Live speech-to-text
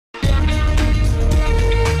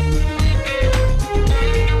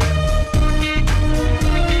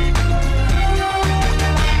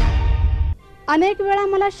अनेक वेळा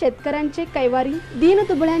मला शेतकऱ्यांचे कैवारी,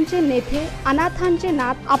 दीनदुबळ्यांचे नेते, अनाथांचे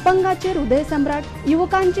नाथ, अपंगाचे हृदय सम्राट,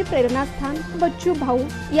 युवकांची प्रेरणास्थान बच्चू भाऊ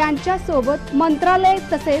यांच्या सोबत मंत्रालय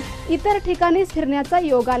तसेच इतर ठिकाणी फिरण्याचा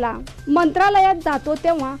योग आला। मंत्रालयात जातो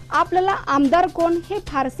तेव्हा आपल्याला आमदार कोण हे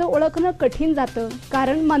फारसं ओळखणं कठीण जातं,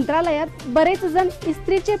 कारण मंत्रालयात बरेच जण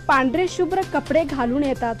इस्त्रीचे पांढरे शुभ्र कपडे घालून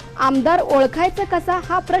येतात। आमदार ओळखायचं कसा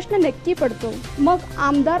हा प्रश्न नक्की पडतो। मग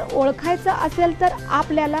आमदार ओळखायचा असेल तर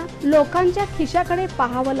आपल्याला लोकांच्या खिशाकडे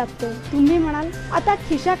पाहावं लागतं। तुम्ही म्हणाल आता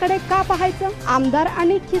खिशाकडे का पाहायचं? आमदार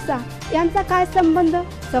आणि खिसा यांचा काय संबंध?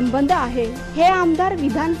 संबंध आहे। हे आमदार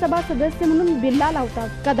विधानसभा सदस्य म्हणून बिल्ला लावतात।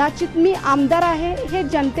 कदाचित मी आमदार आहे हे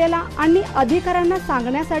जनतेला आणि अधिकाऱ्यांना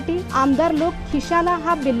सांगण्यासाठी आमदार लोक खिशाला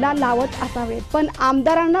हा बिल्ला लावत असावेत, पण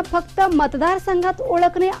आमदारांना फक्त मतदारसंघात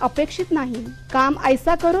ओळखणे अपेक्षित नाही। काम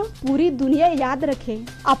ऐसा करो पूरी दुनिया याद रखे।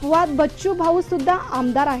 अपवाद बच्चू भाऊ सुद्धा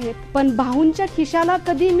आमदार आहेत, पण भाऊंच्या खिशाला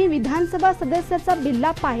कधी मी विधानसभा सदस्याचा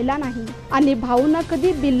बिल्ला पाहिला नाही आणि भाऊंना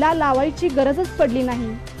कधी बिल्ला लावायची गरजच पडली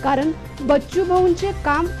नाही, कारण बच्चू भाऊंचे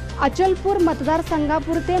काम अचलपूर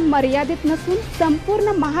मतदारसंघापुरते मर्यादित नसून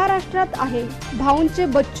संपूर्ण महाराष्ट्रात आहे। भाऊंचे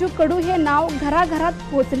बच्चू कडू हे नाव घराघरात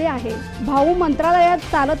पोचले आहे। भाऊ मंत्रालयात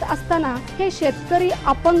चालत असताना हे शेतकरी,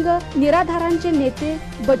 अपंग, निराधारांचे नेते,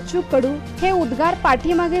 बच्चू कडू हे उद्गार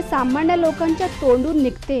पाठीमागे सामान्य लोकांच्या तोंडून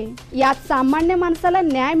निघते। यात सामान्य माणसाला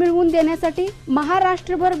न्याय मिळवून देण्यासाठी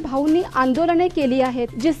महाराष्ट्रभर भाऊंनी आंदोलने केली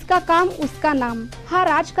आहेत। जिसका काम उसका नाम हा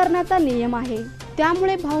राजकारणाचा नियम आहे।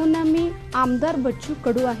 त्यामुळे भाऊंना मी आमदार बच्चू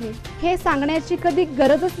कडू आहे हे सांगण्याची कधी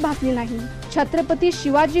गरजच भासली नाही। छत्रपती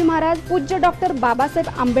शिवाजी महाराज, पूज्य डॉक्टर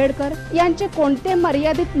बाबासाहेब आंबेडकर यांचे कोणते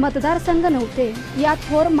मर्यादित मतदारसंघ नव्हते। या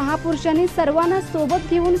थोर महापुरुषांनी सर्वांना सोबत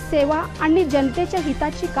घेऊन सेवा आणि जनतेच्या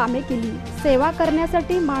हिताची कामे केली। सेवा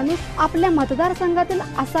करण्यासाठी माणूस आपल्या मतदारसंघातील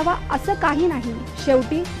असावा असं काही नाही।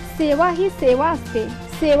 शेवटी सेवा ही सेवा असते।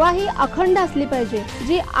 सेवा ही अखंड असली पाहिजे,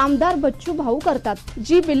 जी आमदार बच्चू भाऊ करतात।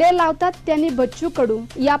 जी बिले लावतात त्यांनी बच्चू कडू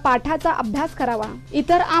या पाठाचा अभ्यास करावा।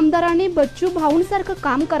 इतर आमदारांनी बच्चू भाऊंसारखं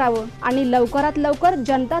काम करावं आणि लवकरात लवकर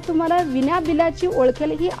जनता तुम्हाला विना बिलाची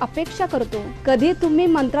ओळखेल ही अपेक्षा करतो। कधी तुम्ही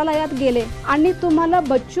मंत्रालयात गेले आणि तुम्हाला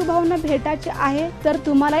बच्चू भाऊंना भेटायचे आहे तर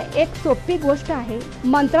तुम्हाला एक सोपी गोष्ट आहे।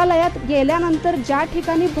 मंत्रालयात गेल्यानंतर ज्या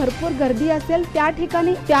ठिकाणी भरपूर गर्दी असेल त्या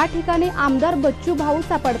ठिकाणी आमदार बच्चू भाऊ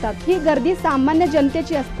सापडतात। ही गर्दी सामान्य जनतेची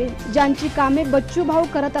असते, ज्यांची कामे बच्चू भाऊ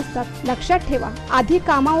करत असतात। लक्षात ठेवा, आधी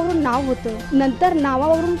कामावरून नाव होतं, नंतर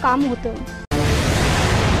नावावरून काम होतं।